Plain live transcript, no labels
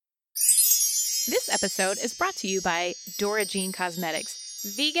This episode is brought to you by Dora Jean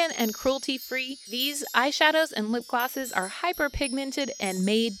Cosmetics. Vegan and cruelty-free, these eyeshadows and lip glosses are hyperpigmented and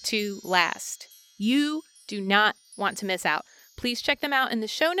made to last. You do not want to miss out. Please check them out in the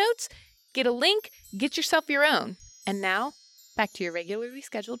show notes. Get a link, get yourself your own. And now, back to your regularly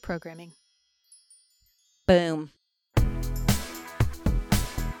scheduled programming. Boom.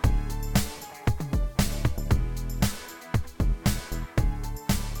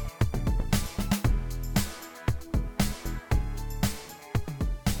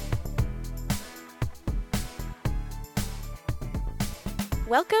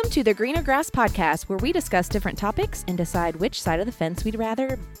 Welcome to the Greener Grass Podcast, where we discuss different topics and decide which side of the fence we'd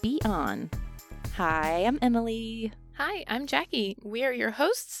rather be on. Hi, I'm Emily. Hi, I'm Jackie. We are your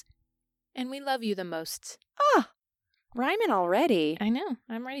hosts, and we love you the most. Rhyming already. I know.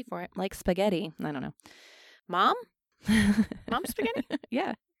 I'm ready for it. Like spaghetti. I don't know. Mom? Mom spaghetti?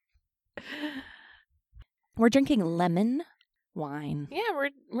 Yeah. We're drinking lemon wine. Yeah,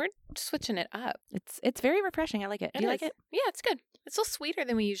 we're switching it up. It's very refreshing. I like it. Do you like it? Yeah, it's good. It's a little sweeter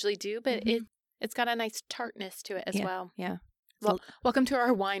than we usually do, but Mhm. it's got a nice tartness to it as well. Yeah. Well, welcome to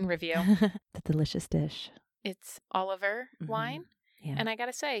our wine review. The delicious dish. It's Oliver wine, Yeah. and I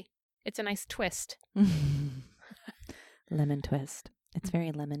gotta say, it's a nice twist. Lemon twist. It's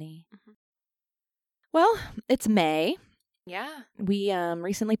very lemony. Mhm. Well, it's May. Yeah. We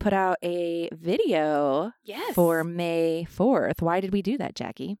recently put out a video Yes. for May 4th. Why did we do that,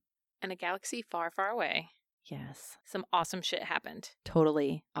 Jackie? In a galaxy far, far away, Yes. some awesome shit happened.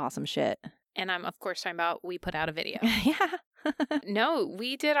 Totally awesome shit. And I'm, of course, talking about we put out a video. Yeah. No,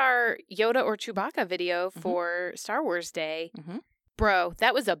 we did our Yoda or Chewbacca video for Star Wars Day. Mhm. Bro,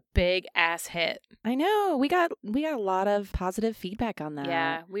 that was a big ass hit. I know. We got a lot of positive feedback on that.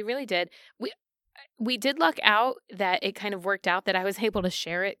 Yeah, we really did. We did luck out that it kind of worked out that I was able to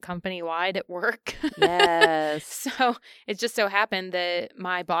share it company-wide at work. Yes. So it just so happened that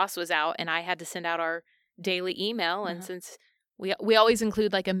my boss was out and I had to send out our daily email. And since we always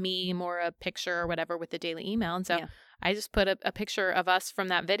include like a meme or a picture or whatever with the daily email. And so I just put a picture of us from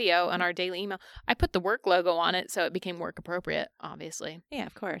that video on our daily email. I put the work logo on it, so it became work appropriate, obviously. Yeah,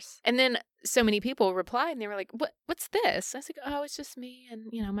 of course. And then so many people replied and they were like, what's this? I was like, oh, it's just me and,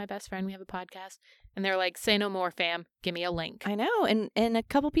 my best friend. We have a podcast. And they're like, say no more, fam. Give me a link. I know. And a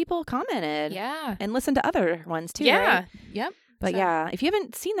couple people commented. Yeah. And listened to other ones too, Yeah. right? Yep. But So- yeah, if you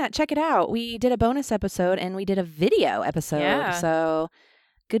haven't seen that, check it out. We did a bonus episode and we did a video episode. Yeah. So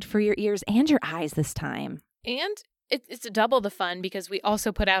good for your ears and your eyes this time. And it's double the fun because we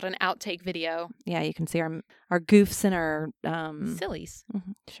also put out an outtake video. Yeah, you can see our goofs and our Sillies.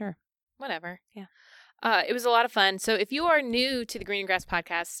 Sure. Whatever. Yeah. It was a lot of fun. So if you are new to the Green Grass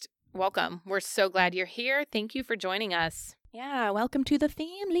Podcast, welcome. We're so glad you're here. Thank you for joining us. Yeah, welcome to the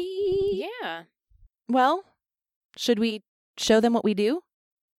family. Yeah. Well, should we show them what we do?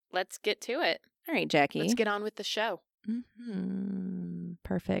 Let's get to it. All right, Jackie. Let's get on with the show.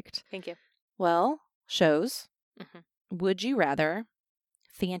 Perfect. Thank you. Well, shows. Mhm. Would you rather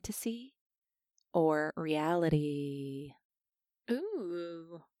fantasy or reality?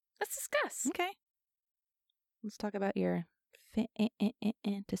 Ooh. Let's discuss. Okay. Let's talk about your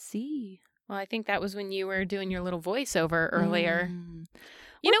fantasy. Well, I think that was when you were doing your little voiceover earlier.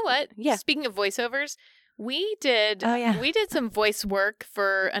 You know what? Yeah. Speaking of voiceovers, we did we did some voice work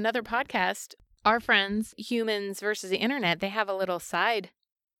for another podcast. Our friends, Humans versus the Internet, they have a little side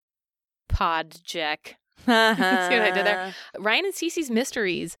podject. See what I did there? Ryan and Cece's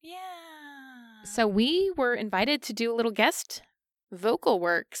Mysteries. Yeah. So we were invited to do a little guest vocal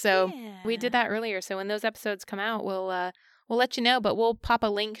work. So we did that earlier. So when those episodes come out, we'll let you know, but we'll pop a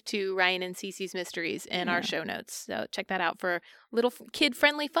link to Ryan and Cece's Mysteries in our show notes. So check that out for little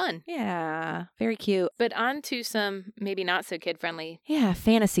kid-friendly fun. Yeah. Very cute. But on to some maybe not so kid-friendly. Yeah,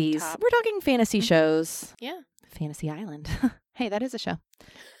 fantasies. Top. We're talking fantasy shows. Yeah. Fantasy Island. Hey, that is a show.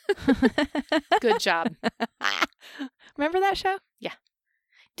 Good job. Remember that show?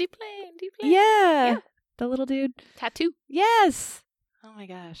 Duplain. Yeah. The little dude. Tattoo. Yes. Oh my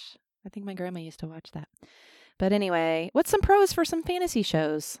gosh. I think my grandma used to watch that. But anyway, what's some pros for some fantasy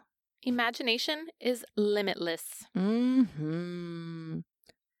shows? Imagination is limitless. I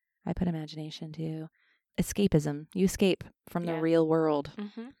put imagination too. Escapism. You escape from the real world.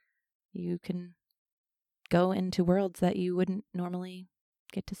 Mm-hmm. You can go into worlds that you wouldn't normally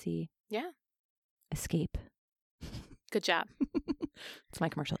get to see. Yeah. Escape. Good job. It's my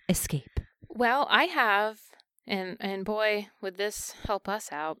commercial. Escape. Well, I have, and boy, would this help us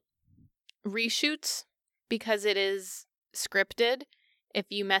out, reshoots, because it is scripted. If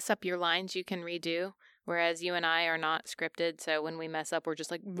you mess up your lines, you can redo. Whereas you and I are not scripted, so when we mess up, we're just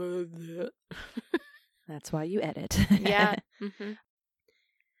like, That's why you edit. yeah. Mm-hmm.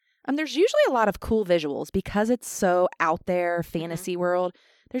 There's usually a lot of cool visuals because it's so out there fantasy world.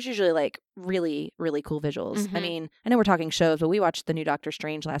 There's usually like really, really cool visuals. I mean, I know we're talking shows, but we watched the new Doctor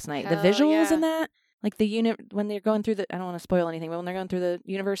Strange last night. The visuals in that, like the unit when they're going through I don't want to spoil anything, but when they're going through the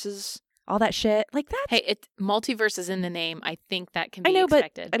universes, all that shit, like that. Hey, multiverse is in the name. I think that can be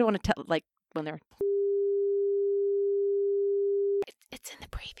expected. But I don't want to tell like when they're. It's in the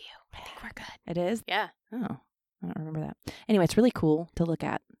preview. I think we're good. It is? Yeah. Oh, I don't remember that. Anyway, it's really cool to look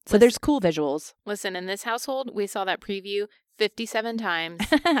at. So there's cool visuals. Listen, in this household, we saw that preview 57 times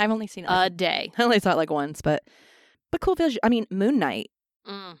I've only seen it a day. I only saw it like once, but cool visuals. I mean, Moon Knight.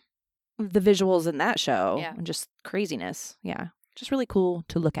 The visuals in that show. Yeah. And just craziness. Yeah. Just really cool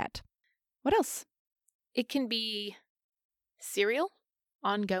to look at. What else? It can be serial,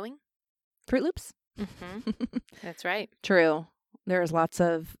 ongoing. Fruit Loops? Mm-hmm. That's right. True. There's lots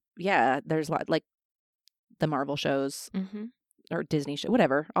of, there's a lot, like the Marvel shows or Disney show,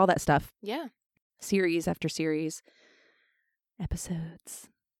 whatever, all that stuff. Yeah. Series after series, episodes.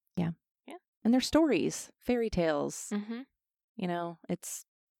 Yeah. Yeah. And they're stories, fairy tales. Mm-hmm. You know, I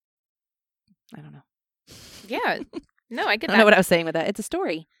don't know. Yeah. No, I get that. I don't know what I was saying with that. It's a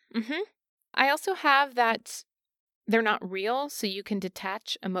story. Mm-hmm. I also have that they're not real, so you can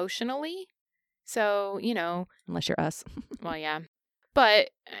detach emotionally. So, Unless you're us. Well, yeah.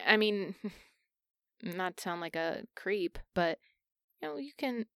 But, I mean, not to sound like a creep, but, you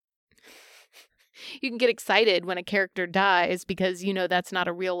can get excited when a character dies because, that's not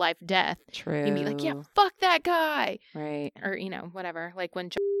a real life death. True. You can be like, yeah, fuck that guy. Right. Or, whatever. Like when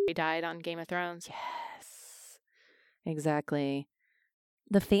died on Game of Thrones. Yes. Exactly.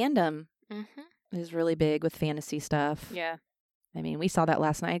 The fandom is really big with fantasy stuff. Yeah. I mean, we saw that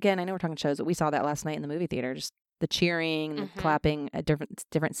last night. Again, I know we're talking shows, but we saw that last night in the movie theater. Just the cheering, the clapping at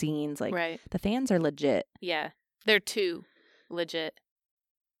different scenes. Like, right. The fans are legit. Yeah. They're too legit.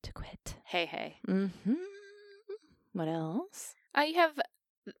 To quit. Hey. Mm-hmm. What else? You have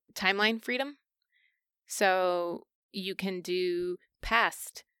timeline freedom. So you can do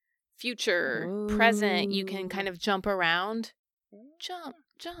past, future, present. You can kind of jump around. Jump.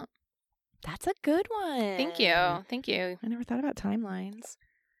 That's a good one. Thank you. I never thought about timelines.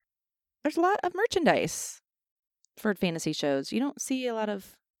 There's a lot of merchandise for fantasy shows. You don't see a lot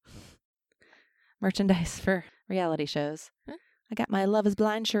of merchandise for reality shows. Huh? I got my Love is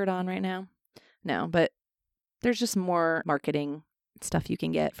Blind shirt on right now. No, but there's just more marketing stuff you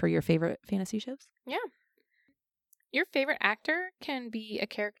can get for your favorite fantasy shows. Yeah. Your favorite actor can be a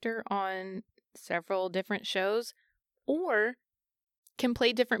character on several different shows or can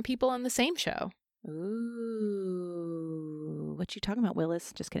play different people in the same show. Ooh. What you talking about,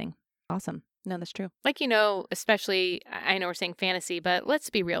 Willis? Just kidding. Awesome. No, that's true. Like, especially, I know we're saying fantasy, but let's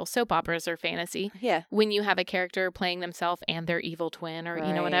be real. Soap operas are fantasy. Yeah. When you have a character playing themselves and their evil twin or,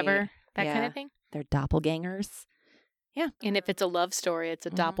 whatever, that kind of thing. They're doppelgangers. Yeah. And if it's a love story, it's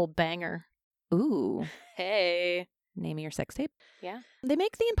a doppelbanger. Ooh. Hey. Name of your sex tape? Yeah. They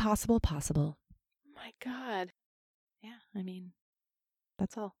make the impossible possible. My God. Yeah. I mean,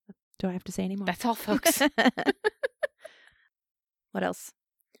 that's all. Do I have to say anymore? That's all, folks. What else?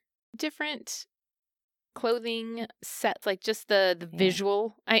 Different clothing sets, like just the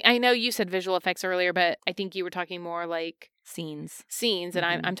visual. I know you said visual effects earlier, but I think you were talking more like scenes, and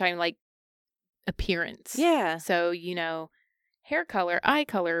I'm talking like appearance. Yeah. So, hair color, eye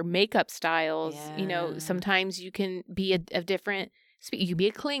color, makeup styles. Yeah. Sometimes you can be a different. You can be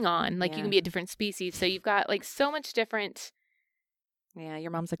a Klingon, like you can be a different species. So you've got like so much different. Yeah,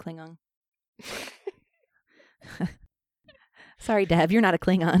 your mom's a Klingon. Sorry, Deb, you're not a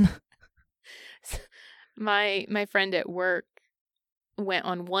Klingon. My friend at work went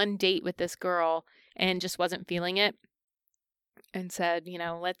on one date with this girl and just wasn't feeling it and said,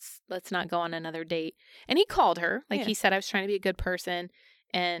 let's not go on another date. And he called her. He said, I was trying to be a good person.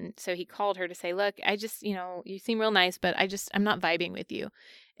 And so he called her to say, look, I just, you seem real nice, but I'm not vibing with you.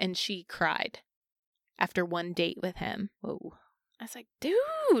 And she cried after one date with him. Whoa. I was like,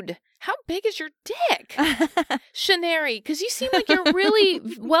 dude, how big is your dick? Shaneri, because you seem like you're really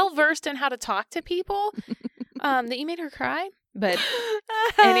well-versed in how to talk to people, that you made her cry. But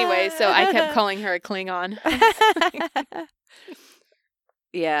anyway, so I kept calling her a Klingon.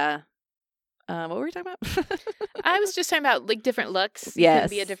 Yeah. What were we talking about? I was just talking about like different looks. Yes. You could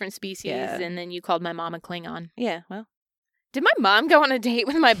be a different species, and then you called my mom a Klingon. Yeah, well. Did my mom go on a date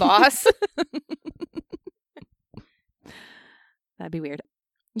with my boss? That'd be weird.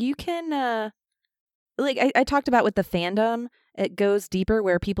 You can, I talked about with the fandom, it goes deeper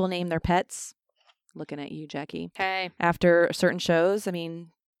where people name their pets. Looking at you, Jackie. Okay. After certain shows, I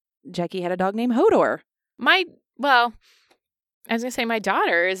mean, Jackie had a dog named Hodor. I was going to say my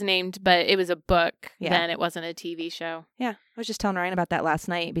daughter is named, but it was a book. Yeah. Then it wasn't a TV show. Yeah. I was just telling Ryan about that last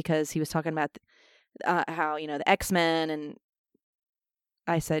night because he was talking about how, the X-Men, and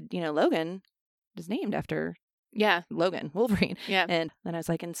I said, Logan is named after Logan, Wolverine. Yeah. And then I was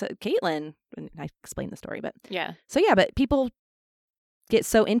like, and so Caitlin, and I explained the story, but yeah. So yeah, but people get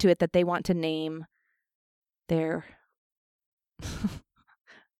so into it that they want to name their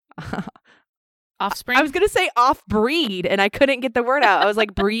offspring. I was going to say off-breed, and I couldn't get the word out. I was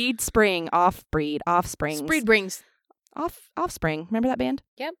like breed, spring, off-breed, offspring. Breed brings. Offspring. Remember that band?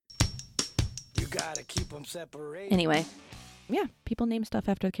 Yep. You gotta keep them separated. Anyway, yeah, people name stuff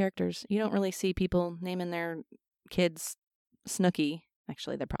after the characters. You don't really see people naming their kids Snooki.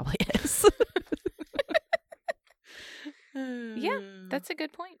 Actually, there probably is. Yeah, that's a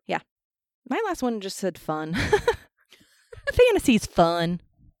good point. Yeah. My last one just said fun. Fantasy's fun.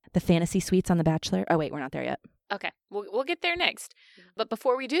 The fantasy suites on The Bachelor. Oh, wait, we're not there yet. Okay, we'll get there next. But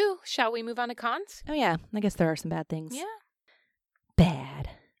before we do, shall we move on to cons? Oh, yeah. I guess there are some bad things. Yeah. Bad.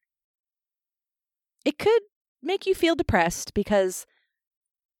 It could make you feel depressed because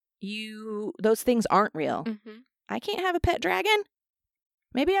those things aren't real. Mm-hmm. I can't have a pet dragon.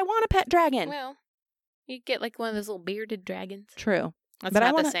 Maybe I want a pet dragon. Well, you get like one of those little bearded dragons. True. That's but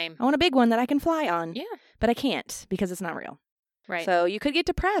not the same. I want a big one that I can fly on. Yeah. But I can't because it's not real. Right. So you could get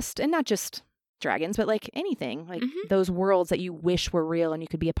depressed, and not just dragons, but like anything, like those worlds that you wish were real and you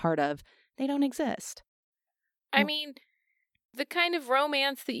could be a part of, they don't exist. I mean, the kind of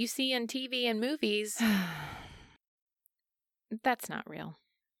romance that you see in TV and movies, that's not real.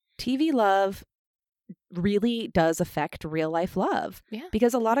 TV love really does affect real life love. Yeah.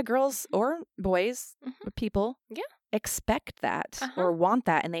 Because a lot of girls or boys or people expect that or want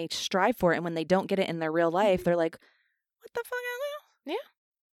that, and they strive for it. And when they don't get it in their real life, they're like, what the fuck is that? Yeah.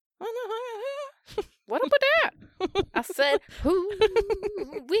 What the fuck is that? What up with that? I said,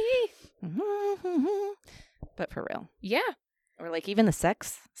 who-wee. But for real. Yeah. Or like even the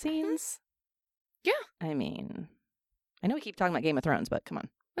sex scenes. Yeah. I mean, I know we keep talking about Game of Thrones, but come on.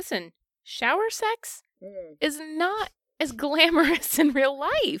 Listen, shower sex is not as glamorous in real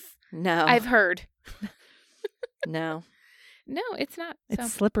life. No. I've heard. No. No, it's not.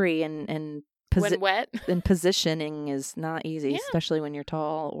 It's slippery and when wet. And positioning is not easy, Yeah. especially when you're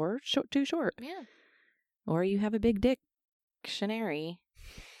tall or too short. Yeah. Or you have a big dictionary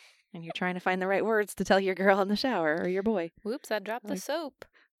and you're trying to find the right words to tell your girl in the shower or your boy. Whoops, I dropped the soap.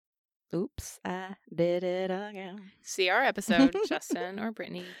 Oops, I did it again. See our episode, Justin or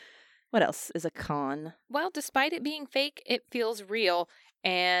Brittany. What else is a con? Well, despite it being fake, it feels real.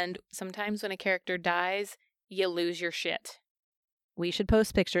 And sometimes when a character dies, you lose your shit. We should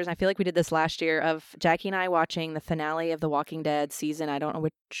post pictures. I feel like we did this last year of Jackie and I watching the finale of The Walking Dead season. I don't know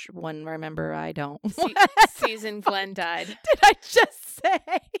which one. Remember, I don't. Season Glenn died. Did I just say?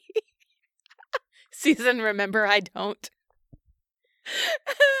 Season remember I don't.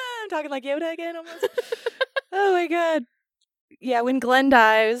 I'm talking like Yoda again almost. Oh my God. Yeah, when Glenn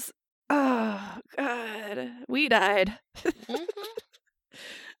dies. Oh God. We died.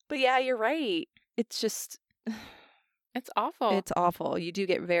 But yeah, you're right. It's just... It's awful. It's awful. You do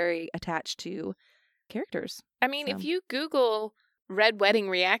get very attached to characters. I mean, if you Google Red Wedding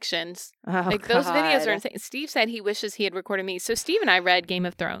reactions, those videos are insane. Steve said he wishes he had recorded me. So Steve and I read Game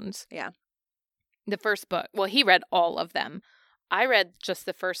of Thrones. Yeah. The first book. Well, he read all of them. I read just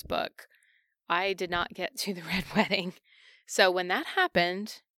the first book. I did not get to the Red Wedding. So when that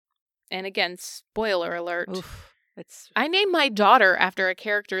happened, and again, spoiler alert, I named my daughter after a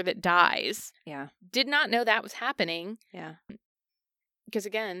character that dies. Yeah. Did not know that was happening. Yeah. Because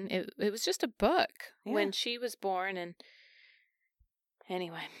again, it was just a book when she was born. And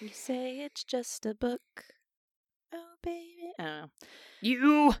anyway. You say it's just a book. Oh, baby. I don't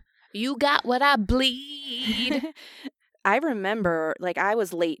know. You got what I bleed. I remember, like, I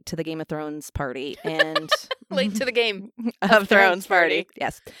was late to the Game of Thrones party. And late to the Game of Thrones party.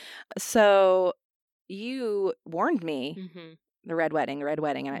 Yes. So... You warned me the Red Wedding,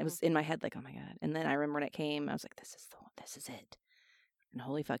 and I was in my head like, oh my God. And then I remember when it came, I was like, this is it. And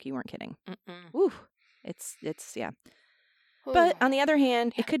holy fuck, you weren't kidding. Woo. It's yeah. Ooh. But on the other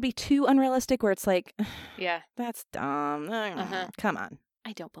hand, it could be too unrealistic where it's like, yeah, that's dumb. Come on.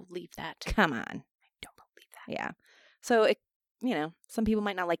 I don't believe that. Come on. I don't believe that. Yeah. So it, some people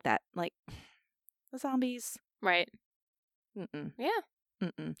might not like that. Like the zombies. Right. Mm-mm. Yeah.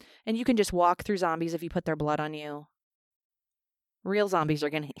 Mm-mm. And you can just walk through zombies if you put their blood on you. Real zombies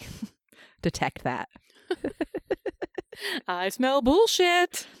are going to detect that. I smell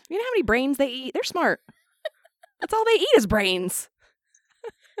bullshit. You know how many brains they eat? They're smart. That's all they eat is brains.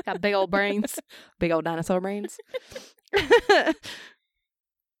 Got big old brains. Big old dinosaur brains.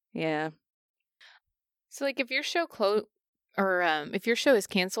 Yeah. So, like, if your show if your show is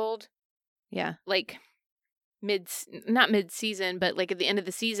canceled, Yeah. like not mid-season, but like at the end of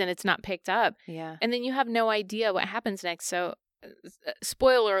the season, it's not picked up, Yeah. and then you have no idea what happens next. So,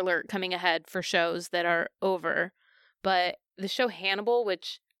 spoiler alert coming ahead for shows that are over, but the show Hannibal,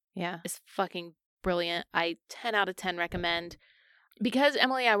 which Yeah. is fucking brilliant, I 10 out of 10 recommend. Because,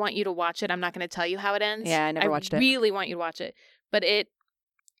 Emily, I want you to watch it. I'm not going to tell you how it ends. Yeah, I never watched it. I really want you to watch it. But it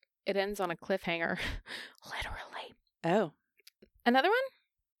ends on a cliffhanger. Literally. Oh. Another one?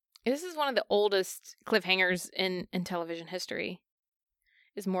 This is one of the oldest cliffhangers in television history.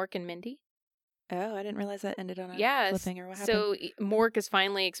 Is Mork and Mindy. Oh, I didn't realize that ended on a Yes. cliffhanger. What happened? So Mork is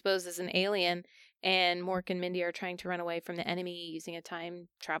finally exposed as an alien, and Mork and Mindy are trying to run away from the enemy using a time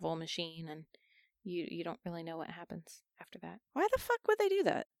travel machine, and you don't really know what happens after that. Why the fuck would they do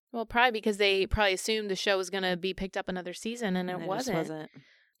that? Well, probably because they probably assumed the show was going to be picked up another season, and it just wasn't.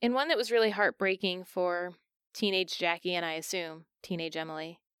 And one that was really heartbreaking for teenage Jackie and I assume teenage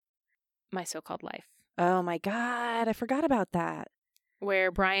Emily, My So-Called Life. Oh my God, I forgot about that.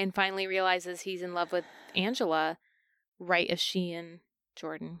 Where Brian finally realizes he's in love with Angela right as she and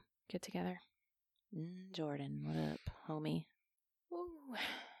Jordan get together. Jordan, what up, homie? Ooh.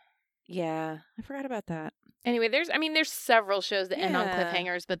 Yeah, I forgot about that. Anyway, there's several shows that end on Yeah.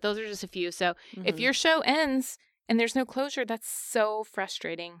 cliffhangers, but those are just a few. So if Mhm. your show ends and there's no closure, that's so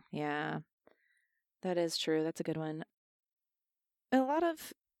frustrating. Yeah, that is true. That's a good one. A lot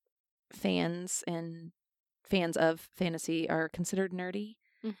of fans of fantasy are considered nerdy.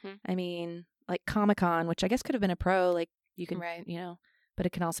 Mm-hmm. I mean, like Comic-Con, which I guess could have been a pro, like you can, Right. but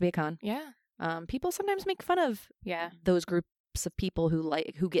it can also be a con. Yeah. People sometimes make fun of Yeah. those groups of people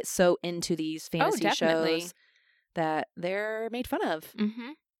who get so into these fantasy definitely. shows that they're made fun of.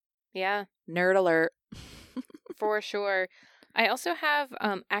 Mm-hmm. Yeah, Nerd alert. for sure. I also have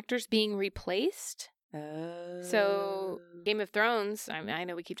actors being replaced. Oh. So Game of Thrones, I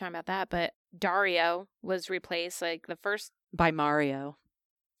know we keep talking about that, but Dario was replaced like the first. By Mario.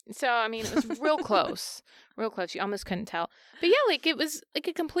 So, it was real close. Real close. You almost couldn't tell. But yeah, like it was like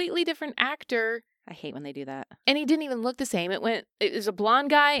a completely different actor. I hate when they do that. And he didn't even look the same. It was a blonde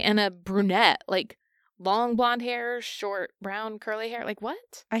guy and a brunette, like long blonde hair, short brown curly hair. Like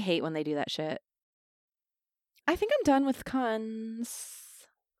what? I hate when they do that shit. I think I'm done with cons.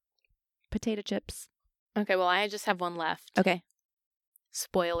 Potato chips. Okay, well, I just have one left. Okay.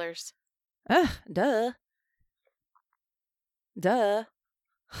 Spoilers. Ugh, duh. Duh.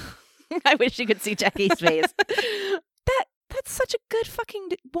 I wish you could see Jackie's face. That's such a good fucking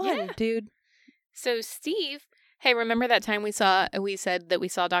one, Yeah. dude. So Steve, hey, remember that time we said that we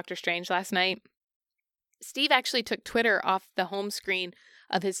saw Doctor Strange last night? Steve actually took Twitter off the home screen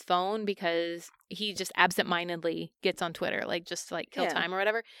of his phone because he just absentmindedly gets on Twitter, like just to kill Yeah. time or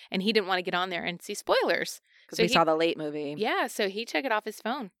whatever. And he didn't want to get on there and see spoilers. Because So we he- saw the late movie. Yeah, so he took it off his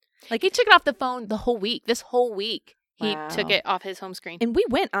phone. Like he took it off the phone the whole week. This whole week, he Wow. took it off his home screen. And we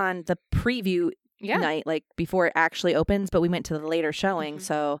went on the preview Yeah. night, like before it actually opens, but we went to the later showing. Mhm.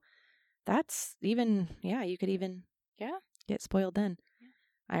 So that's even, you could even get spoiled then. Yeah.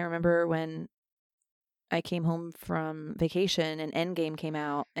 I remember when I came home from vacation and Endgame came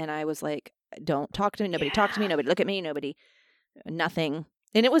out and I was like, don't talk to me. Nobody talk to me. Yeah. Nobody look at me. Nothing.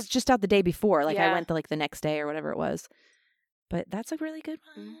 And it was just out the day before. Like I Yeah. went the next day or whatever it was. But that's a really good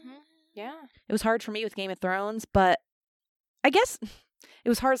one. Mm-hmm. Yeah. It was hard for me with Game of Thrones, but I guess it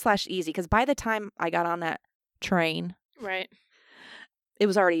was hard / easy because by the time I got on that train, Right. it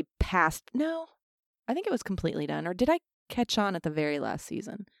was already past. No, I think it was completely done. Or did I catch on at the very last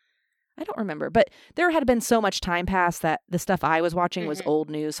season? I don't remember. But there had been so much time passed that the stuff I was watching was Mhm. old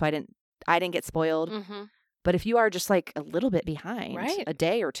news, so I didn't get spoiled. Mm-hmm. But if you are just a little bit behind, Right. a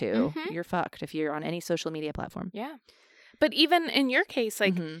day or two, Mhm. you're fucked if you're on any social media platform. Yeah. But even in your case,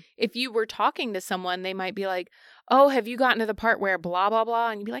 Mhm. if you were talking to someone, they might be like, oh, have you gotten to the part where blah, blah, blah?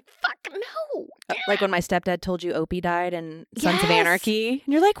 And you'd be like, fuck, no. Like when my stepdad told you Opie died in Sons of Yes. Anarchy.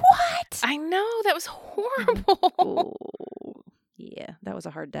 And you're like, what? I know. That was horrible. Oh, yeah, that was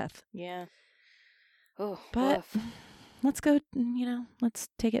a hard death. Yeah. Oh, But woof. let's go, let's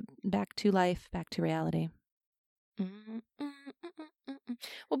take it back to life, back to reality.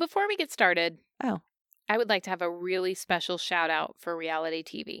 Well, before we get started, Oh. I would like to have a really special shout out for reality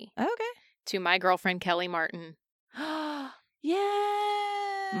TV Okay. to my girlfriend, Kelly Martin.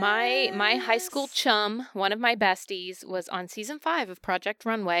 Yeah. My high school chum, one of my besties, was on season 5 of Project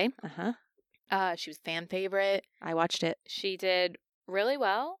Runway. Uh-huh. She was fan favorite. I watched it. She did really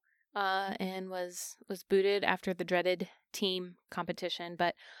well, and was booted after the dreaded team competition.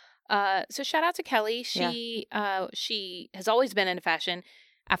 But so shout out to Kelly. She has always been into fashion.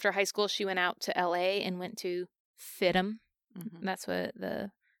 After high school, she went out to LA and went to FITM. Mm-hmm. That's what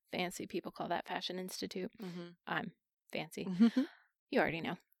the fancy people call that, Fashion Institute. Mm-hmm. I'm fancy. You already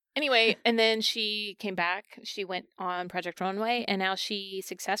know. Anyway, and then she came back. She went on Project Runway, and now she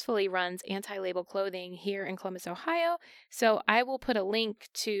successfully runs Anti-Label Clothing here in Columbus, Ohio. So I will put a link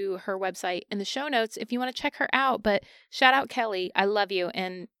to her website in the show notes if you want to check her out. But shout out Kelly. I love you.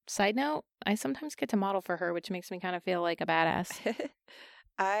 And side note, I sometimes get to model for her, which makes me kind of feel like a badass.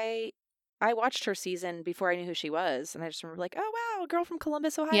 I watched her season before I knew who she was, and I just remember like, oh wow, a girl from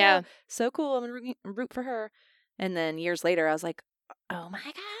Columbus, Ohio. Yeah. So cool. I'm gonna root for her. And then years later, I was like, oh my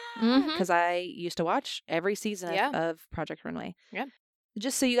God. Mhm. Because I used to watch every season Yeah. of Project Runway. Yeah.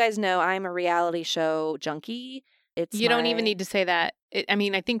 Just so you guys know, I'm a reality show junkie. You don't even need to say that. I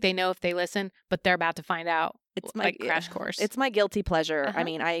mean, I think they know if they listen, but they're about to find out. It's my like crash course. It's my guilty pleasure. Uh-huh. I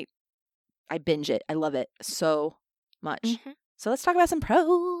mean, I binge it. I love it so much. Mhm. So let's talk about some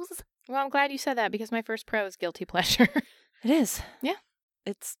pros. Well, I'm glad you said that because my first pro is guilty pleasure. It is. Yeah.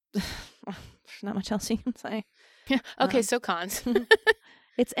 It's there's not much else you can say. Okay, so cons.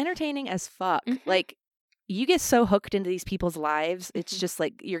 It's entertaining as fuck. Mhm. Like, you get so hooked into these people's lives. It's Mhm. just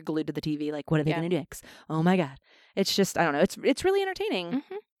like you're glued to the TV. Like, what are they Yeah. going to do next? Oh my God. It's just, I don't know. It's really entertaining.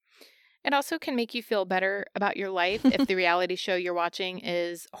 Mhm. It also can make you feel better about your life if the reality show you're watching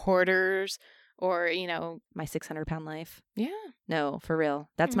is Hoarders or, My 600-pound life. yeah. No, for real.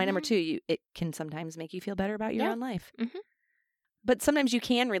 That's my number Mhm. 2. It can sometimes make you feel better about your Yeah. own life. Mhm. But sometimes you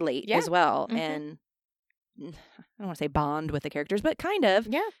can relate Yeah. as well. Mhm. And I don't want to say bond with the characters, but kind of.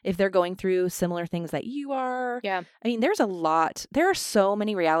 Yeah. If they're going through similar things that you are. Yeah. I mean, there are so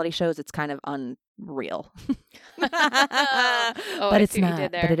many reality shows, it's kind of unreal. Oh, But I it's see what you not.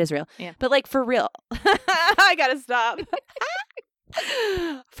 did But there. it is real. Yeah. But like for real. I gotta stop.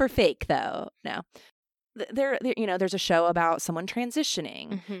 For fake though. No. There, there's a show about someone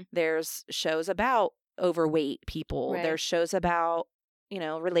transitioning. Mhm. There's shows about overweight people. Right. There's shows about,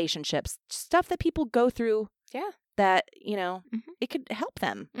 relationships, stuff that people go through. Yeah. That, Mhm. it could help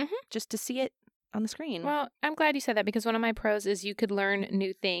them Mhm. just to see it on the screen. Well, I'm glad you said that because one of my pros is you could learn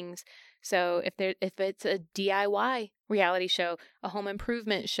new things. So if it's a DIY reality show, a home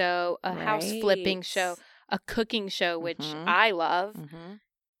improvement show, a house flipping show, a cooking show, which Mhm. I love, Mm-hmm.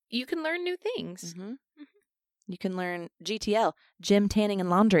 you can learn new things. Mm-hmm. You can learn GTL, gym, tanning, and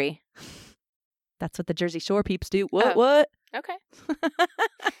laundry. That's what the Jersey Shore peeps do. What? Oh. What? Okay.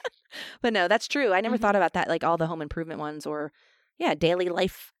 But no, that's true. I never Mhm. thought about that, like all the home improvement ones or, daily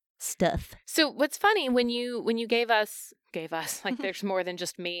life stuff. So what's funny when you gave us like there's more than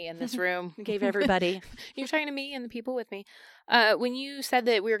just me in this room. Gave everybody. You're talking to me and the people with me. When you said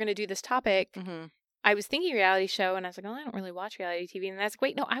that we were going to do this topic, Mm-hmm. I was thinking reality show, and I was like, oh, I don't really watch reality TV. And I was like,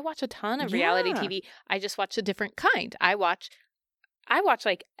 wait, no, I watch a ton of reality Yeah. TV. I just watch a different kind. I watch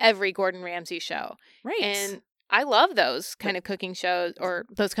like every Gordon Ramsay show, Right. and I love those kind of cooking shows or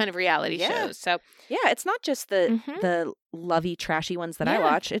those kind of reality Yeah. shows. So yeah, it's not just the Mhm. the lovey, trashy ones that I Yeah.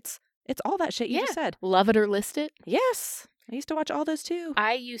 watch. It's all that shit you just said. love it or list it. Yes. I used to watch all those too.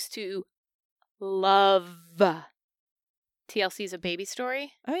 I used to love TLC's A Baby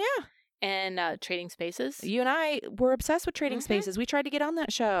Story Oh, yeah. and Trading Spaces. You and I were obsessed with Trading Mhm. Spaces. We tried to get on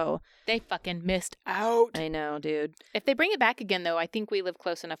that show. They fucking missed out. I know, dude. If they bring it back again, though, I think we live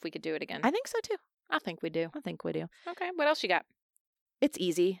close enough we could do it again. I think so too. I think we do. I think we do. Okay, what else you got? It's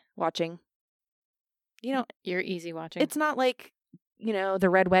easy watching. You're easy watching. It's not like, the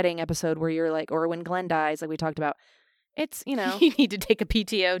Red Wedding episode where you're like, or when Glenn dies, like we talked about. It's, you need to take a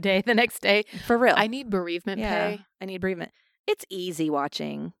PTO day the next day. for real. I need bereavement yeah, pay. I need bereavement. It's easy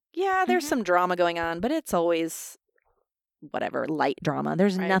watching. Yeah, there's Mhm. some drama going on, but it's always whatever, light drama.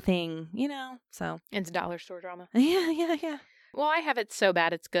 There's Right. nothing, so. It's dollar store drama. Yeah. Well, I have it so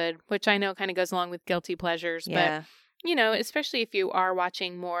bad it's good, which I know kind of goes along with guilty pleasures. Yeah. But, especially if you are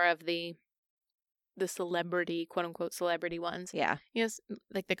watching more of the celebrity, quote unquote, celebrity ones. Yeah. Yes,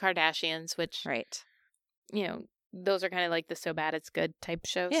 like the Kardashians, which, Right. those are kind of like the so bad it's good type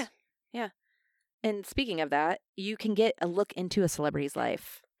shows. Yeah. And speaking of that, you can get a look into a celebrity's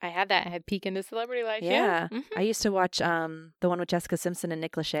life. I had that. I had peek into celebrity life. Yeah. Mhm. I used to watch the one with Jessica Simpson and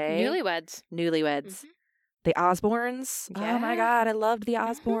Nick Lachey. Newlyweds. Newlyweds. Mhm. The Osbournes. Oh my Yeah. God, I loved the Mhm.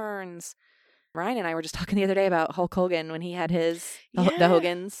 Osbournes. Ryan and I were just talking the other day about Hulk Hogan when he had his the Yeah.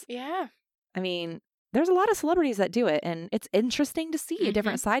 Hogans. Yeah. I mean, there's a lot of celebrities that do it, and it's interesting to see a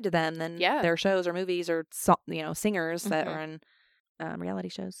different side to them than Yeah. their shows or movies or singers that Mhm. are in reality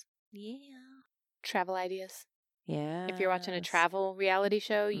shows. Yeah. travel ideas. Yeah. If you're watching a travel reality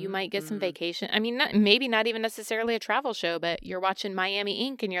show, you might get some Mhm. vacation. I mean, maybe not even necessarily a travel show, but you're watching Miami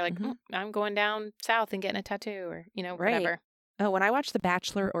Ink and you're like, Mhm. I'm going down south and getting a tattoo or, Right. whatever. Oh, when I watch The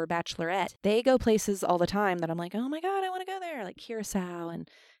Bachelor or Bachelorette, they go places all the time that I'm like, oh my God, I want to go there. Like Curacao and,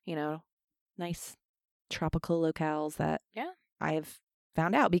 nice tropical locales that Yeah. I've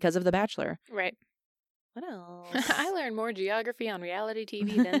found out because of The Bachelor. Right. What else? I learned more geography on reality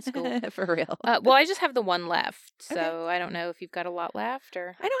TV than school. For real. Well, I just have the one left, so Okay. I don't know if you've got a lot left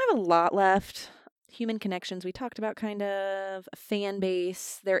or. I don't have a lot left. Human connections, we talked about kind of. Fan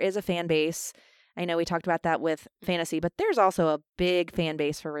base. There is a fan base. I know we talked about that with fantasy, but there's also a big fan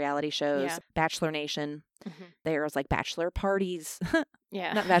base for reality shows. Yeah. Bachelor Nation. Mhm. There's like bachelor parties.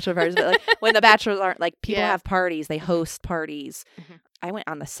 Yeah. Not bachelor parties, but like when the bachelors aren't like people Yeah. have parties, they host parties. Mhm. I went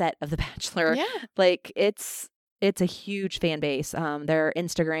on the set of The Bachelor. Yeah. Like it's a huge fan base. Their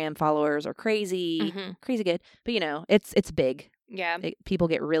Instagram followers are crazy, Mhm. crazy good. But it's big. Yeah. People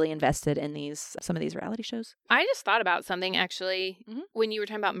get really invested in some of these reality shows. I just thought about something actually Mhm. when you were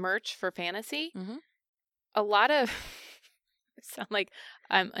talking about merch for fantasy. Mhm. A lot of it sound like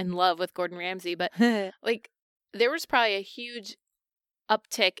I'm in love with Gordon Ramsay, but like there was probably a huge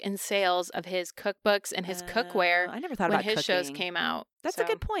uptick in sales of his cookbooks and his cookware I never thought when about his shows cooking. came out. That's a So-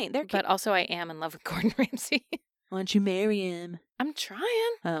 good point. But also, I am in love with Gordon Ramsay. Why don't you marry him? I'm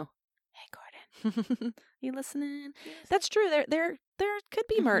trying. Oh, Hey, Gordon. you listening? That's true. There could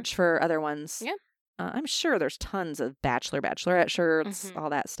be Mhm. merch for other ones. Yeah. I'm sure there's tons of Bachelor, Bachelorette shirts, Mhm. all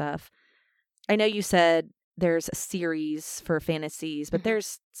that stuff. I know you said there's a series for fantasies, but Mhm.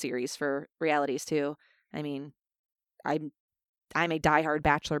 there's series for realities too. I mean, I'm a diehard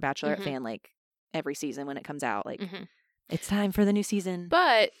Bachelor, Bachelorette Mhm. fan. Like every season when it comes out, like Mhm. it's time for the new season.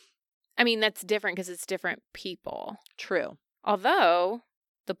 But I mean, that's different because it's different people. True. Although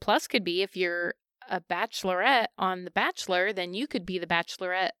the plus could be if you're a bachelorette on The Bachelor, then you could be the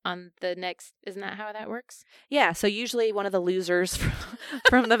bachelorette on the next. Isn't that how that works? Yeah. So usually one of the losers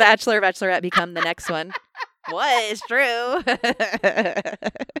from the Bachelor, Bachelorette become the next one. What? It's true.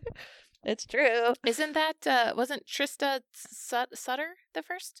 It's true. Isn't that wasn't Trista Sutter the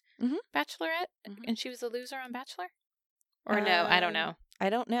 1st Mhm. bachelorette, Mhm. and she was a loser on Bachelor? Or no, I don't know. I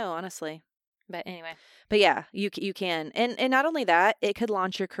don't know, honestly. But anyway, But yeah, you can, and not only that, it could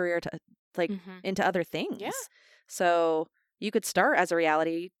launch your career to Mhm. into other things. Yeah. So you could start as a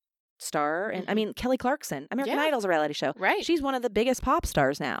reality star, and I Mhm. mean Kelly Clarkson, American Yeah. Idol's a reality show. Right. She's one of the biggest pop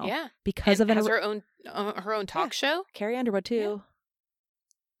stars now. Yeah, because and of has her own talk show. Carrie Underwood too.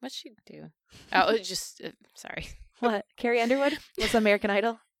 What's she do? Oh, just sorry. What? Carrie Underwood was American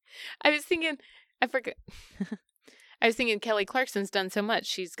Idol. I was thinking, I forgot. I was thinking Kelly Clarkson's done so much.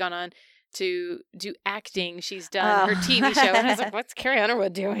 She's gone on to do acting. She's done her Oh. TV show. And I was like, what's Carrie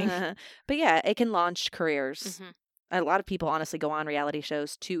Underwood doing? But yeah, it can launch careers. Mhm. A lot of people honestly go on reality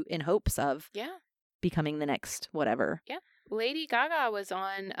shows in hopes of Yeah. becoming the next whatever. Lady Gaga was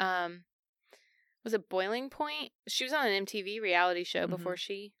on, was it Boiling Point? She was on an MTV reality show before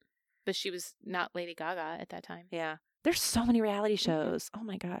but she was not Lady Gaga at that time. Yeah. There's so many reality shows. Oh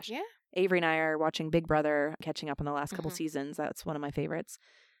my gosh. Yeah. Avery and I are watching Big Brother, catching up on the last couple Mhm. seasons. That's one of my favorites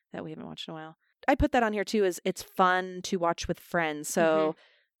that we haven't watched in a while. I put that on here too, is it's fun to watch with friends. So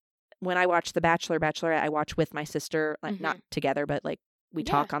when I watch The Bachelor, Bachelorette, I watch with my sister, like not together, but like we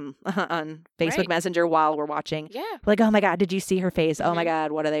Yeah. talk on on Facebook Right. Messenger while we're watching. Yeah. Like, oh my God, did you see her face? Oh my Mhm.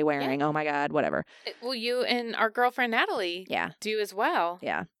 God, what are they wearing? Oh my God, whatever. Well, you and our girlfriend Natalie Yeah. do as well.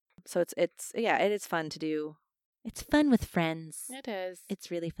 Yeah. So it is fun to do. It's fun with friends. It is. It's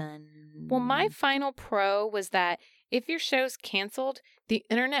really fun. Well, my final pro was that if your show's canceled, the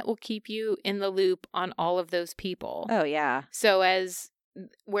internet will keep you in the loop on all of those people. Oh yeah. So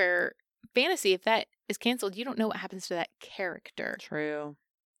where fantasy, if that is canceled, you don't know what happens to that character. True.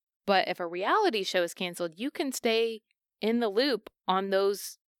 But if a reality show is canceled, you can stay in the loop on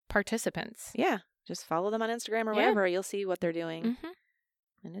those participants. Yeah. Just follow them on Instagram or Yeah. whatever. You'll see what they're doing. Mm-hmm.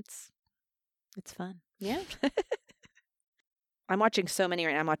 And it's fun. Yeah. I'm watching so many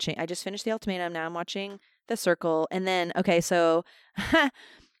right now. I just finished The Ultimatum. Now I'm watching The Circle. And then, okay, so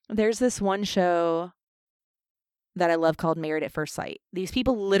there's this one show that I love called Married at First Sight. These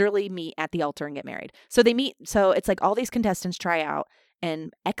people literally meet at the altar and get married. So it's like all these contestants try out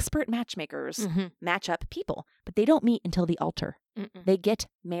and expert matchmakers Mm-hmm. match up people, but they don't meet until the altar. Mm-mm. They get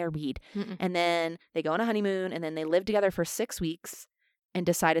married. Mm-mm. And then they go on a honeymoon, and then they live together for 6 weeks and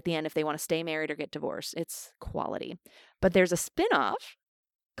decide at the end if they want to stay married or get divorced. It's quality. But there's a spinoff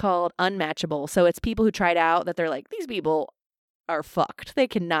called Unmatchable. So it's people who tried out that they're like, these people are fucked. They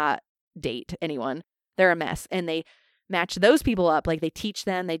cannot date anyone. They're a mess. And they match those people up. Like they teach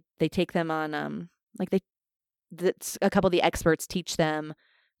them, they take them on that's a couple of the experts teach them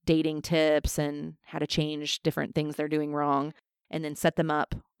dating tips and how to change different things they're doing wrong, and then set them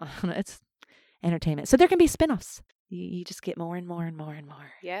up. It's entertainment. So there can be spinoffs. You just get more and more and more and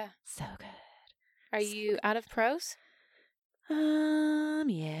more. Yeah. So good. Are you out of pros?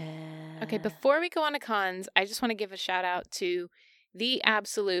 Yeah. Okay, before we go on to cons, I just want to give a shout out to the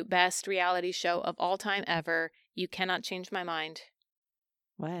absolute best reality show of all time ever. You cannot change my mind.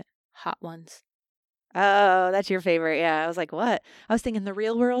 What? Hot Ones. Oh, that's your favorite. Yeah. I was like, what? I was thinking The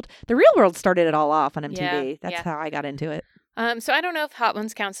Real World. The Real World started it all off on MTV. Yeah, That's yeah. how I got into it. So I don't know if Hot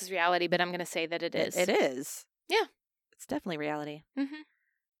Ones counts as reality, but I'm going to say that it is. It is. Yeah. It's definitely reality. Mm-hmm.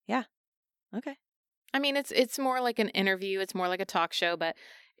 Yeah. Okay. I mean, it's more like an interview. It's more like a talk show, but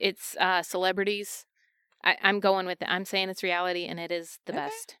it's celebrities. I'm going with it. I'm saying it's reality, and it is the Okay.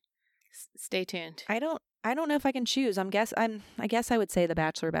 best. Stay tuned. I don't know if I can choose. I guess I would say The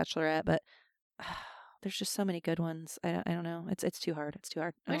Bachelor, Bachelorette, but there's just so many good ones. I don't know. It's too hard. It's too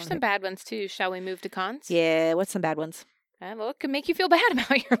hard. I There's don't some wanna bad ones too. Shall we move to cons? pick- Yeah. What's some bad ones? Well, it could make you feel bad about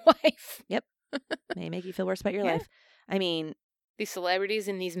your life. May make you feel worse about your Yeah. life. I mean, These celebrities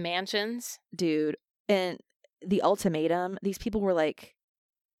in these mansions. dude, and The Ultimatum, these people were like,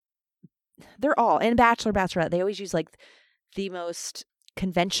 they're all in Bachelor, Bachelorette. They always use like the most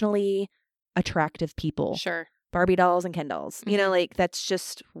conventionally attractive people, Sure. Barbie dolls and Ken dolls. You know, Mhm. like that's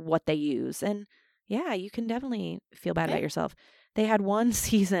just what they use. And yeah, you can definitely feel bad Yeah. about yourself. They had one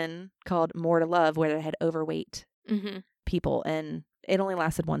season called More to Love where they had overweight Mm-hmm. people, and it only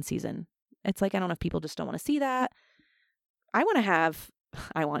lasted one season. It's like, I don't know if people just don't want to see that. I want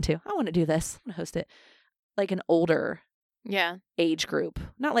to do this. I want to host it like an older Yeah. age group,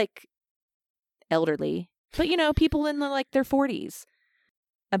 not like elderly, but people in their 40s.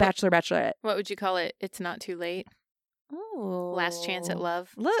 A Bachelor, Bachelorette. What would you call it? It's not too late. Oh, Last chance at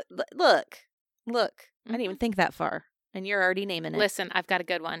love. Look. I didn't even Mhm. think that far, and you're already naming it. Listen, I've got a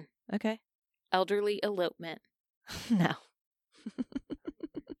good one. Okay. Elderly elopement. No.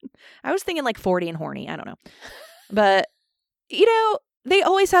 I was thinking like 40 and horny. I don't know, but they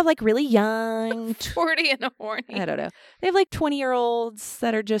always have like really young. 40 and horny. I don't know. They have like 20-year-olds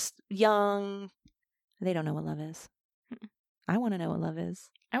that are just young. They don't know what love is. I want to know what love is.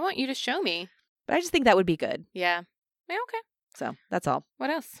 I want you to show me. But I just think that would be good. Yeah. Yeah, okay. So that's all. What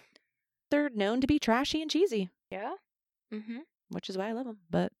else? They're known to be trashy and cheesy, Yeah. Mm-hmm. which is why I love them.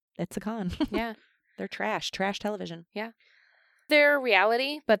 But it's a con. Yeah. They're trash television. They're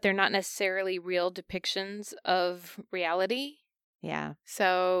reality, but they're not necessarily real depictions of reality. Yeah.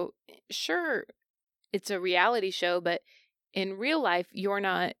 So, sure, it's a reality show, but in real life, you're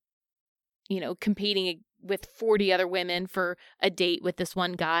not, competing with 40 other women for a date with this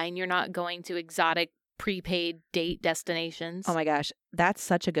one guy, and you're not going to exotic prepaid date destinations. Oh my gosh. That's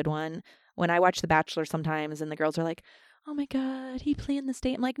such a good one. When I watch The Bachelor sometimes and the girls are like, oh my God, he planned this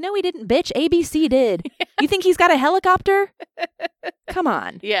date. I'm like, no, he didn't, bitch. ABC did. You think he's got a helicopter? Come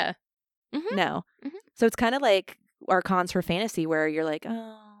on. Yeah. Mm-hmm. No. Mhm. So it's kind of like our cons for fantasy where you're like,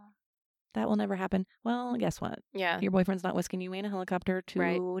 oh, that will never happen. Well, guess what? Yeah. Your boyfriend's not whisking you away in a helicopter to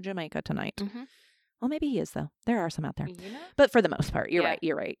Right. Jamaica tonight. Mm-hmm. Well, maybe he is, though. There are some out there. You know? But for the most part, you're Yeah. right.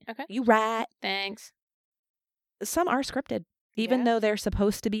 You're right. Okay. You right. Thanks. Some are scripted. Even Yeah. though they're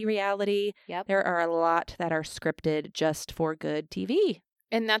supposed to be reality, Yep. there are a lot that are scripted just for good TV.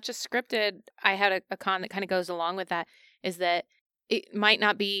 And not just scripted. I had a con that kind of goes along with that, is that it might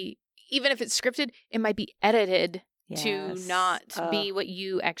not be, even if it's scripted, it might be edited to Yes. not Oh, be what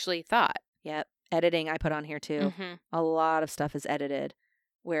you actually thought. Yep. Editing I put on here too. Mm-hmm. A lot of stuff is edited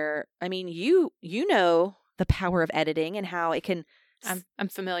where, I mean, you know the power of editing and how it can, I'm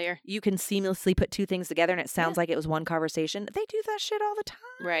familiar. you can seamlessly put two things together and it sounds Yeah. like it was one conversation. They do that shit all the time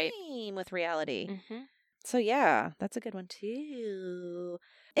Right. with reality. Mm-hmm. So yeah, that's a good one too.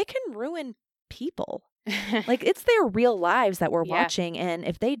 It can ruin people. Like it's their real lives that we're Yeah. watching, and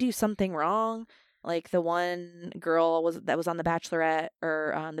if they do something wrong, like the one girl that was on The Bachelorette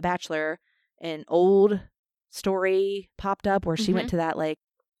or on The Bachelor, an old story popped up where she went to that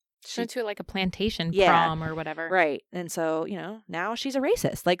She went to like a plantation Yeah. prom or whatever. right, and so now she's a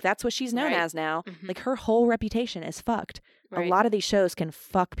racist. Like that's what she's known Right. as now. Mhm. Like her whole reputation is fucked. Right. A lot of these shows can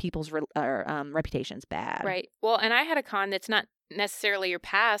fuck people's reputations bad. Right. Well, and I had a con that's not necessarily your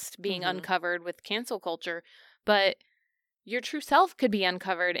past being Mhm. uncovered with cancel culture, but your true self could be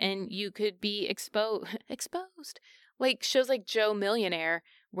uncovered and you could be exposed. Like shows like Joe Millionaire,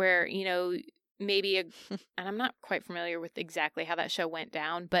 where, maybe and I'm not quite familiar with exactly how that show went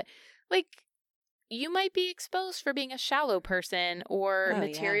down, but like you might be exposed for being a shallow person or Oh, yeah.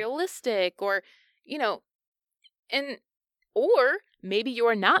 materialistic or, Or maybe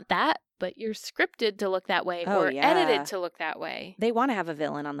you're not that, but you're scripted to look that way or edited to look that way. They want to have a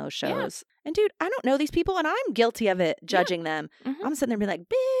villain on those shows. Yeah. And dude, I don't know these people and I'm guilty of it, judging them. Mm-hmm. I'm sitting there being like,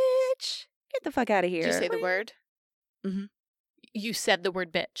 bitch, get the fuck out of here. Did you say the word? Mm-hmm. You said the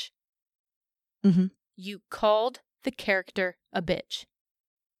word bitch. Mm-hmm. You called the character a bitch.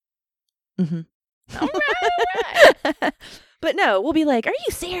 Mm-hmm. All right. But no, we'll be like, are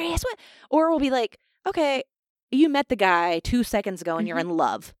you serious? What? Or we'll be like, okay, you met the guy 2 seconds ago and you're in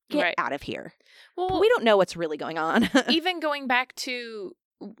love. Get out of here. Well, but we don't know what's really going on. Even going back to,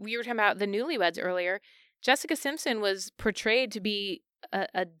 we were talking about the Newlyweds earlier, Jessica Simpson was portrayed to be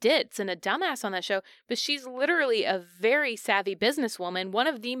a ditz and a dumbass on that show, but she's literally a very savvy businesswoman, one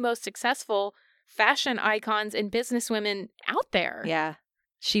of the most successful fashion icons and businesswomen out there. Yeah.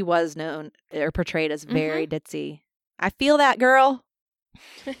 She was known or portrayed as very ditzy. I feel that, girl.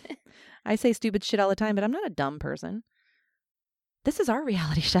 I say stupid shit all the time, but I'm not a dumb person. This is our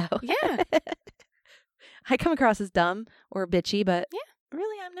reality show. Yeah. I come across as dumb or bitchy, but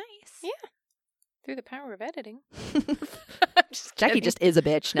really I'm nice. Yeah. Through the power of editing. Jackie just is a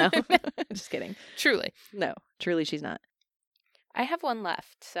bitch. No. Just kidding. Truly. No, truly she's not. I have one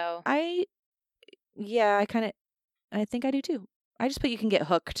left, so. I think I do too. I just put you can get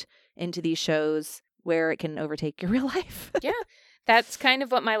hooked into these shows where it can overtake your real life. Yeah. That's kind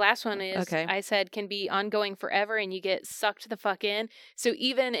of what my last one is. Okay. I said can be ongoing forever and you get sucked the fuck in. So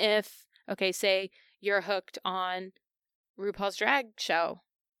even if, say you're hooked on RuPaul's Drag Show.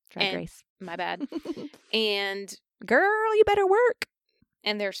 Drag Race. My bad. And girl, you better work.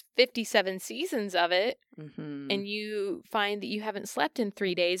 And there's 57 seasons of it. And you find that you haven't slept in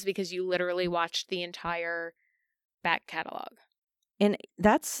 3 days because you literally watched the entire back catalog. And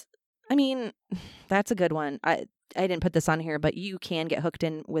that's a good one. I didn't put this on here, but you can get hooked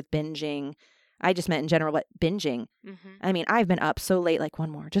in with binging. I just meant in general, but binging. I mean, I've been up so late, like one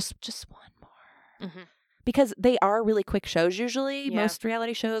more, just one more. Because they are really quick shows usually. Yeah. Most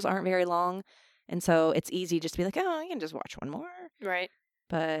reality shows aren't very long. And so it's easy just to be like, oh, you can just watch one more. Right.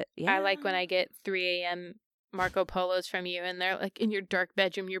 But yeah. I like when I get 3 a.m. Marco Polos from you and they're like in your dark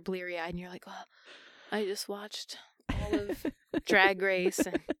bedroom, you're bleary eyed and you're like, oh, I just watched all of Drag Race.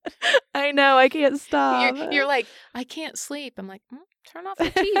 And I know, I can't stop. You're like, I can't sleep. I'm like, turn off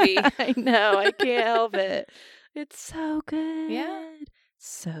the TV. I know, I can't help it. It's so good. Yeah.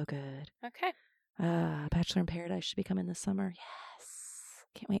 So good. Okay. Bachelor in Paradise should be coming this summer. Yes.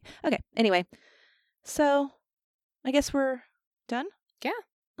 Can't wait. Okay. Anyway, so I guess we're done? Yeah.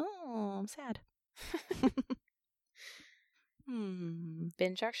 Oh, I'm sad.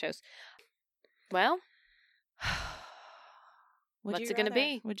 Binge our shows. Well, what's it going to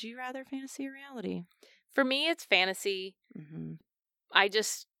be? Would you rather fantasy or reality? For me, it's fantasy. I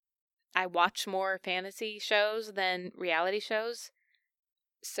watch more fantasy shows than reality shows.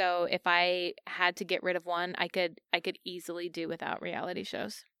 So if I had to get rid of one, I could easily do without reality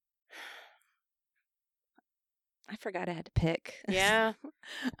shows. I forgot I had to pick. Yeah.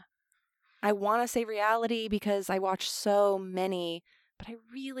 I want to say reality because I watch so many, but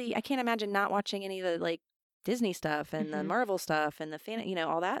I can't imagine not watching any of the like Disney stuff and the Marvel stuff and the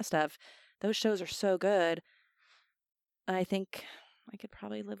all that stuff. Those shows are so good. I think I could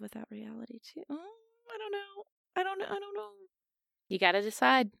probably live without reality too. I don't know. You got to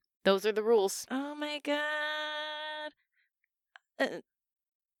decide. Those are the rules. Oh my God.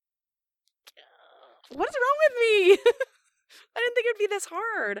 What is wrong with me? I didn't think it would be this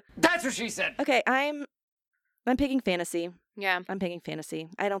hard. That's what she said. Okay, I'm picking fantasy. Yeah. I'm picking fantasy.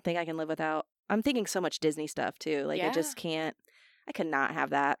 I don't think I can live without. I'm thinking so much Disney stuff too. Like I just can't. I could not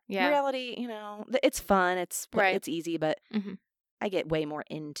have that. Yeah. Reality, it's fun. It's easy, but I get way more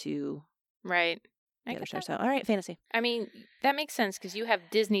into the other show. So, all right, fantasy. I mean, that makes sense because you have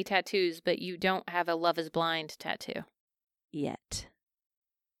Disney tattoos, but you don't have a Love is Blind tattoo. Yet.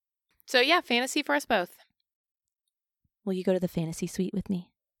 So, yeah, fantasy for us both. Will you go to the fantasy suite with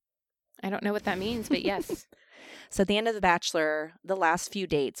me? I don't know what that means, but yes. So at the end of The Bachelor, the last few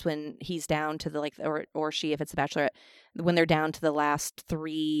dates when he's down to the or she, if it's The Bachelorette, when they're down to the last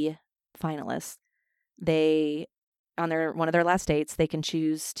 3 finalists, they, on one of their last dates, they can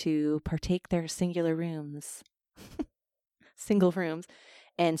choose to partake their single rooms,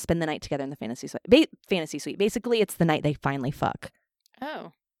 and spend the night together in the fantasy suite. Basically, it's the night they finally fuck.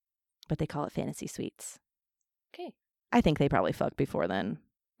 Oh. But they call it fantasy suites. Okay. I think they probably fucked before then.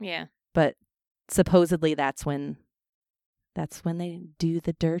 Yeah. But supposedly that's when they do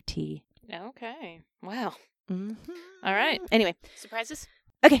the dirty. Okay. Wow. All right. Anyway. Surprises?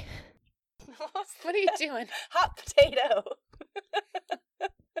 Okay. What are you doing? Hot potato.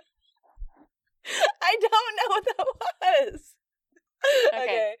 I don't know what that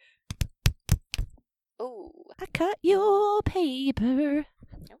paper.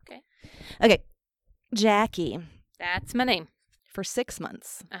 Okay. Okay. Jackie, That's my name. for 6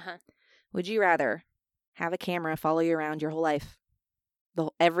 months, Uh-huh. would you rather have a camera follow you around your whole life?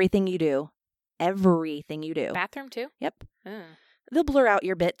 Everything you do. Everything you do. Bathroom too? Yep. Oh. They'll blur out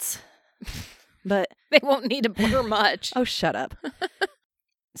your bits. But, They won't need to blur much. oh, shut up.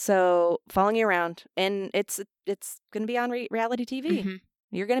 So, following you around, and it's going to be on reality TV. Mhm.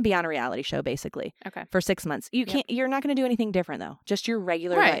 You're going to be on a reality show, basically, Okay. for 6 months. You're not going to do anything different, though. Just your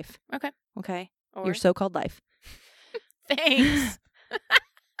regular Right. life. Okay. Okay? Or, Your so-called life. thanks.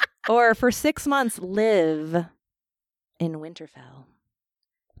 Or for 6 months, live in Winterfell.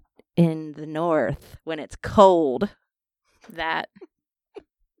 In the north, when it's cold. That.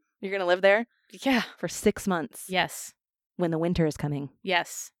 You're going to live there Yeah. for 6 months. Yes. When the winter is coming.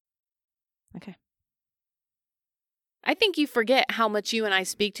 Yes. Okay. I think you forget how much you and I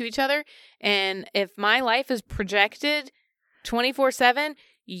speak to each other. And if my life is projected 24/7,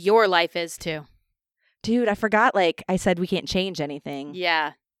 your life is too. Dude, I forgot, I said we can't change anything.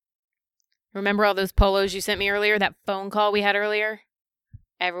 Yeah. Remember all those polos you sent me earlier? That phone call we had earlier?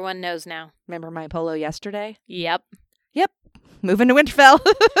 Everyone knows now. Remember my polo yesterday? Yep. Moving to Winterfell.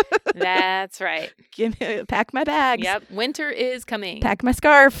 That's right. Pack my bags. Yep. Winter is coming. Pack my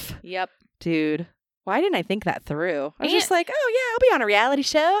scarf. Yep. Dude, why didn't I think that through? I was And- just like, oh, yeah, I'll be on a reality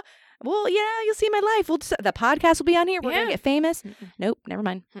show. Well, yeah, you'll see my life. The podcast will be on here. We're going Yeah. to get famous. Mm-mm. Nope, never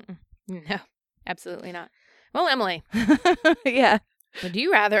mind. No, absolutely not. Well, Emily, Yeah. would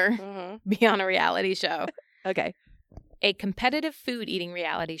you rather be on a reality show? Okay. A competitive food eating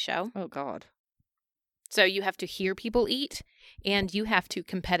reality show. Oh, God. So you have to hear people eat and you have to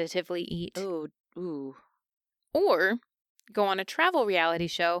competitively eat. Oh, ooh. Or go on a travel reality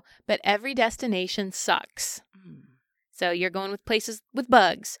show, but every destination sucks. Mm. So you're going with places with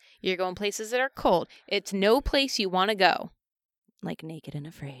bugs. You're going places that are cold. It's no place you want to go. Like Naked and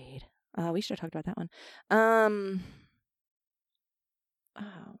Afraid. We should have talked about that one.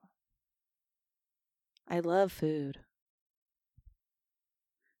 Oh. I love food.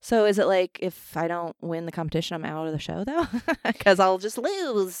 So is it like if I don't win the competition, I'm out of the show, though? Because I'll just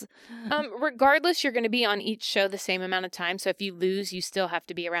lose. Regardless, you're going to be on each show the same amount of time. So if you lose, you still have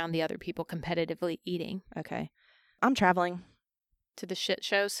to be around the other people competitively eating. Okay. I'm traveling. To the shit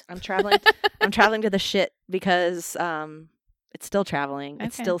shows. I'm traveling. I'm traveling to the shit because it's still traveling.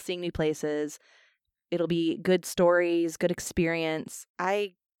 It's Okay. still seeing new places. It'll be good stories, good experience.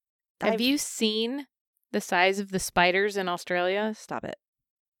 Have you seen the size of the spiders in Australia? Stop it.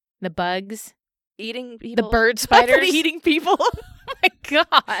 The bugs? Eating people. The bird I said spiders? eating people. Oh my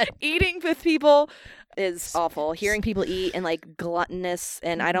God. Eating with people is awful. Hearing people eat and gluttonous,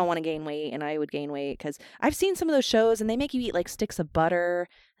 and I don't want to gain weight, and I would gain weight because I've seen some of those shows and they make you eat sticks of butter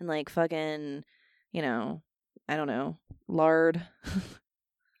and fucking, I don't know, lard,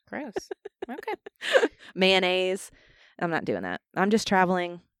 Gross. Okay. mayonnaise. I'm not doing that. I'm just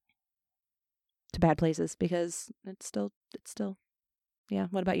traveling to bad places because it's still. Yeah.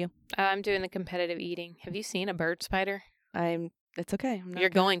 What about you? I'm doing the competitive eating. Have you seen a bird spider? It's okay. I'm not You're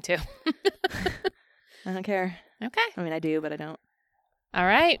going to. I don't care. Okay. I mean, I do, but I don't. All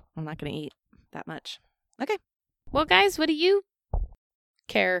right. I'm not going to eat that much. Well, guys, what do you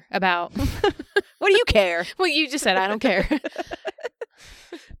care about? What do you care? Well, you just said I don't care.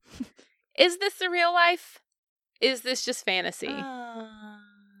 Is this the real life? Is this just fantasy?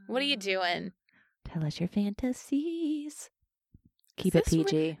 What are you doing? Tell us your fantasies. Keep Is it this re-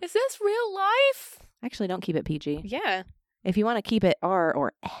 PG. Is this real life? Actually, don't keep it PG. Yeah. If you want to keep it R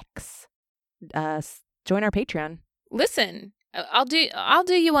or X, join our Patreon. Listen, I'll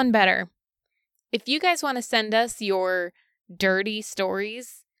do you one better. If you guys want to send us your dirty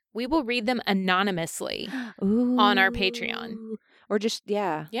stories, we will read them anonymously. On our Patreon. Or just,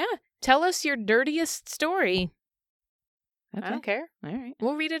 yeah. Yeah. Tell us your dirtiest story. Okay. I don't care. All right.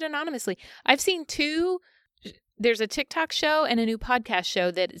 We'll read it anonymously. I've seen two. There's a TikTok show and a new podcast show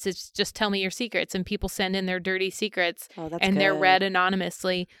that is just tell me your secrets, and people send in their dirty secrets, Oh, that's and good. they're read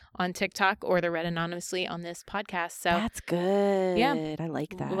anonymously on TikTok or they're read anonymously on this podcast. So That's good. Yeah. I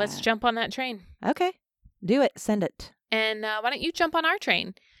like that. let's jump on that train. Okay. Do it. Send it. And why don't you jump on our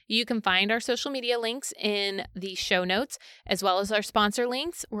train? You can find our social media links in the show notes, as well as our sponsor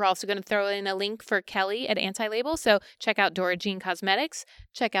links. We're also going to throw in a link for Kelly at Anti-Label. So check out Dora Jean Cosmetics,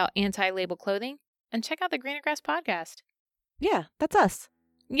 check out Anti-Label Clothing, and check out the Greener Grass Podcast. Yeah, that's us.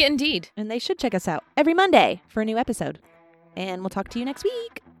 Yeah, indeed. And they should check us out every Monday for a new episode. And we'll talk to you next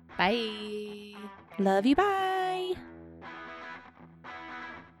week. Bye. Love you. Bye.